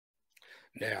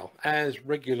Now, as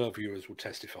regular viewers will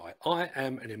testify, I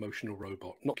am an emotional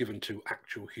robot, not given to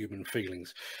actual human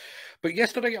feelings. But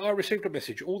yesterday I received a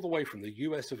message all the way from the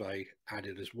US of A, and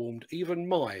it has warmed even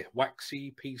my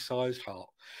waxy, pea-sized heart.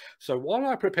 So while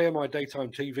I prepare my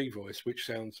daytime TV voice, which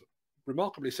sounds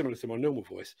remarkably similar to my normal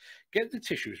voice, get the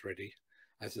tissues ready,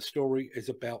 as the story is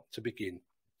about to begin.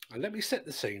 And let me set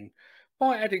the scene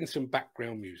by adding some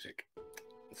background music.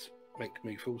 Let's make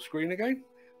me full screen again.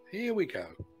 Here we go.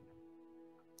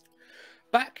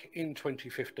 Back in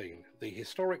 2015, the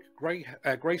historic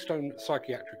Greystone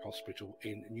Psychiatric Hospital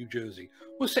in New Jersey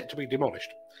was set to be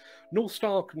demolished.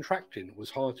 Northstar Contracting was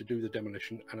hired to do the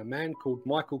demolition, and a man called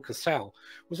Michael Casale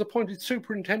was appointed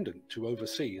superintendent to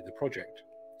oversee the project.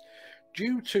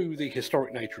 Due to the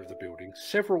historic nature of the building,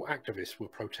 several activists were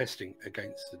protesting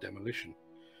against the demolition.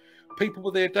 People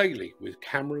were there daily with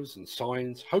cameras and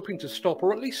signs, hoping to stop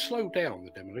or at least slow down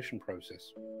the demolition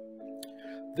process.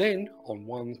 Then, on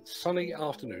one sunny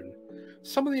afternoon,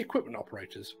 some of the equipment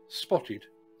operators spotted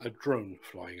a drone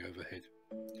flying overhead.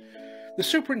 The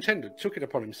superintendent took it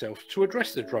upon himself to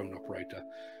address the drone operator,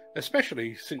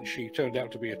 especially since she turned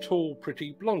out to be a tall,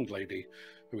 pretty blonde lady,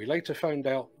 who he later found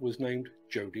out was named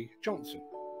Jody Johnson.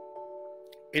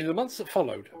 In the months that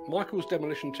followed, Michael's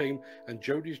demolition team and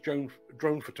Jody's drone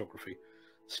photography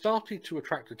started to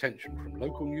attract attention from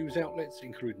local news outlets,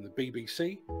 including the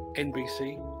BBC,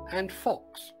 NBC, and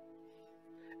Fox.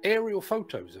 Aerial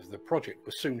photos of the project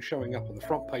were soon showing up on the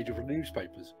front page of the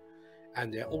newspapers,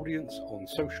 and their audience on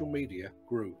social media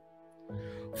grew.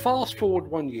 Fast forward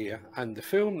 1 year, and the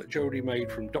film that Jody made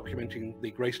from documenting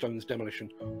the Greystone's demolition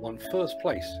won first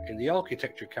place in the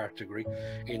architecture category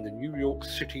in the New York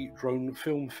City Drone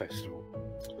Film Festival.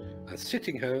 And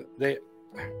sitting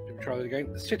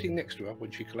next to her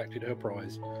when she collected her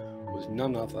prize was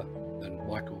none other than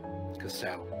Michael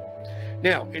Casale.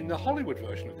 Now, in the Hollywood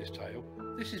version of this tale,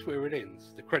 this is where it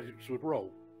ends. The credits would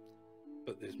roll.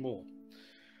 But there's more.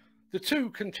 The two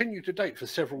continued to date for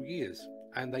several years,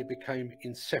 and they became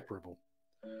inseparable.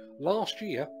 Last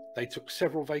year, they took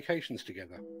several vacations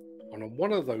together, and on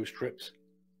one of those trips,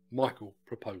 Michael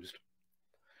proposed.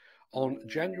 On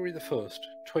January the 1st,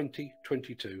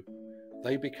 2022,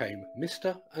 they became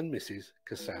Mr. and Mrs.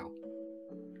 Casale.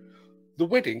 The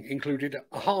wedding included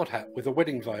a hard hat with a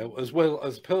wedding veil, as well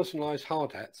as personalised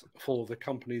hard hats for the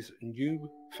company's new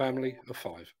family of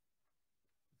 5.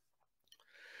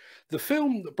 The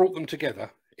film that brought them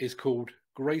together is called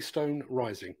Greystone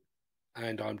Rising,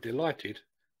 and I'm delighted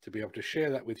to be able to share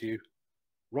that with you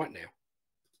right now.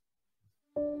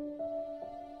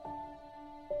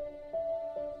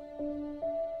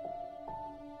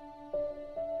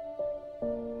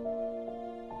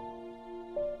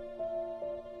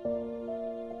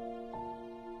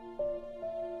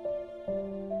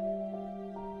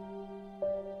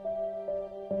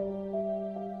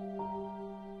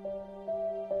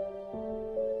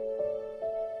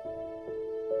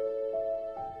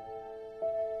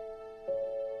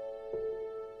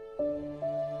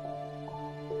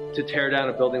 To tear down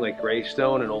a building like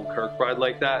Greystone and Old Kirkbride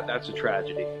like that, that's a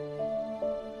tragedy.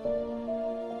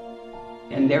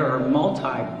 And there are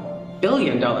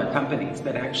multi-billion-dollar companies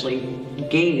that actually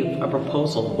gave a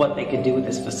proposal of what they could do with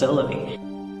this facility.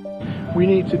 We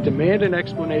need to demand an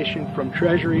explanation from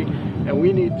Treasury, and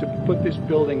we need to put this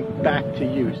building back to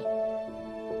use.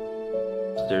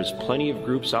 There's plenty of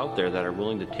groups out there that are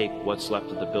willing to take what's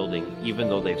left of the building, even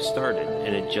though they've started,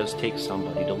 and it just takes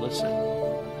somebody to listen.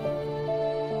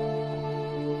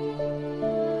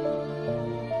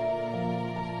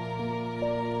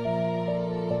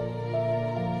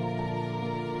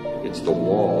 It's the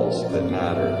walls that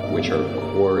matter, which are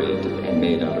quarried and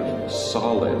made out of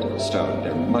solid stone.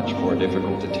 They're much more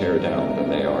difficult to tear down than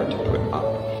they are to put up.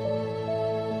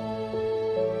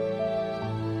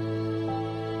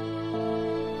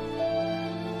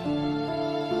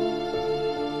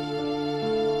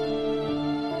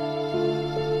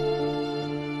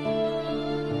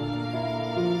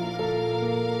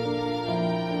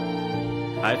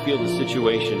 I feel the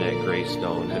situation at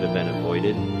Greystone could have been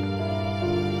avoided.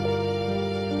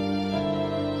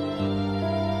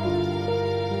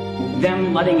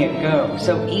 Them letting it go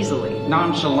so easily,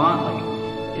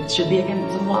 nonchalantly, it should be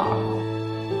against the law.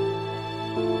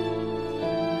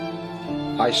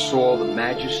 I saw the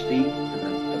majesty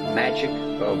and the magic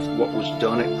of what was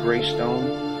done at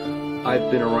Greystone.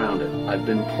 I've been around it. I've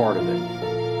been part of it.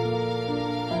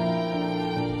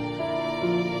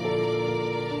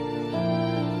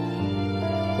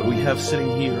 What we have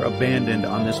sitting here abandoned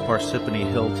on this Parsippany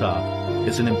hilltop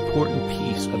is an important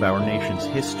piece of our nation's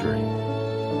history.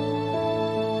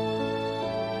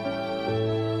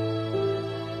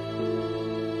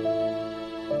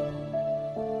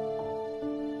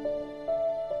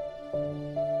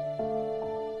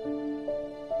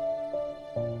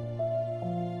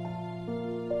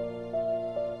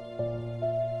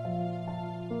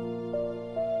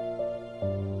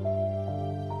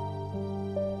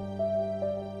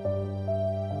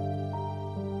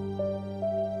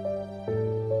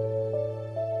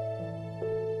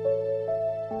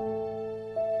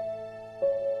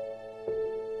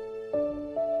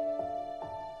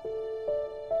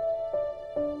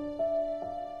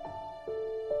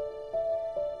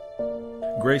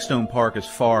 Greystone Park is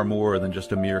far more than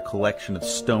just a mere collection of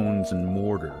stones and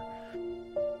mortar.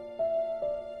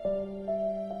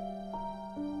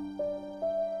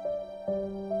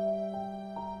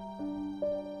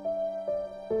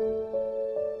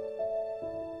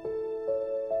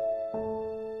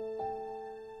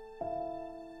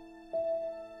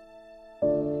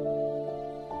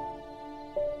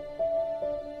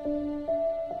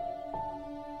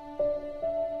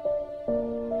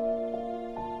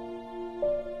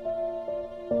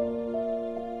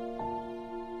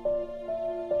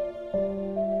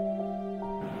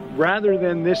 Rather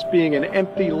than this being an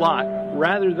empty lot,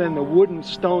 rather than the wood and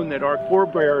stone that our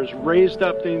forebears raised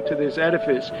up into this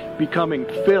edifice becoming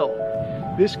fill,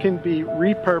 this can be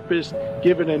repurposed,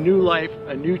 given a new life,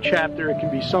 a new chapter. It can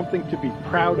be something to be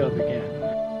proud of again.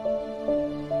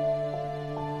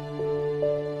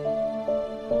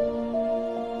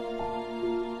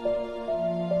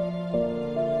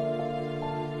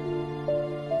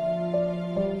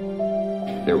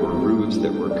 There were roofs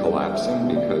that were collapsing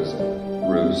because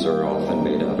roofs are often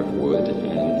made out of wood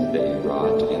and they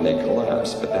rot and they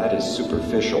collapse, but that is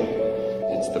superficial.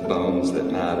 It's the bones that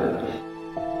matter.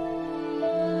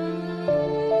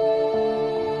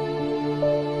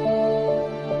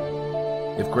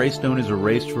 If Greystone is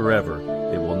erased forever,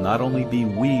 it will not only be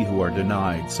we who are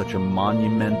denied such a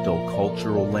monumental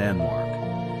cultural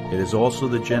landmark, it is also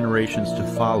the generations to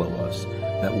follow us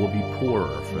that will be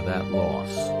poorer for that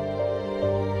loss.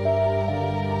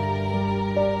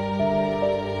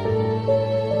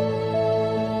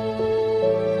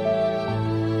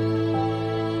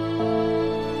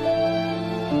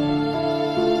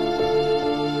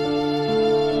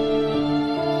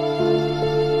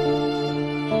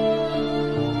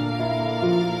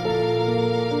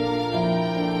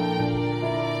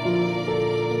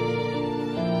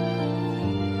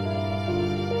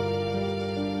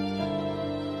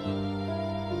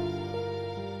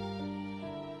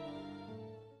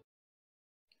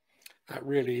 That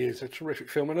really is a terrific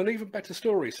film and an even better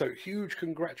story. So huge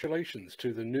congratulations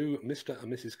to the new Mr.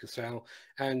 and Mrs. Casale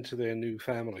and to their new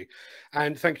family.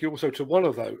 And thank you also to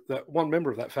one member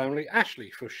of that family,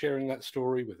 Ashley, for sharing that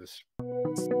story with us.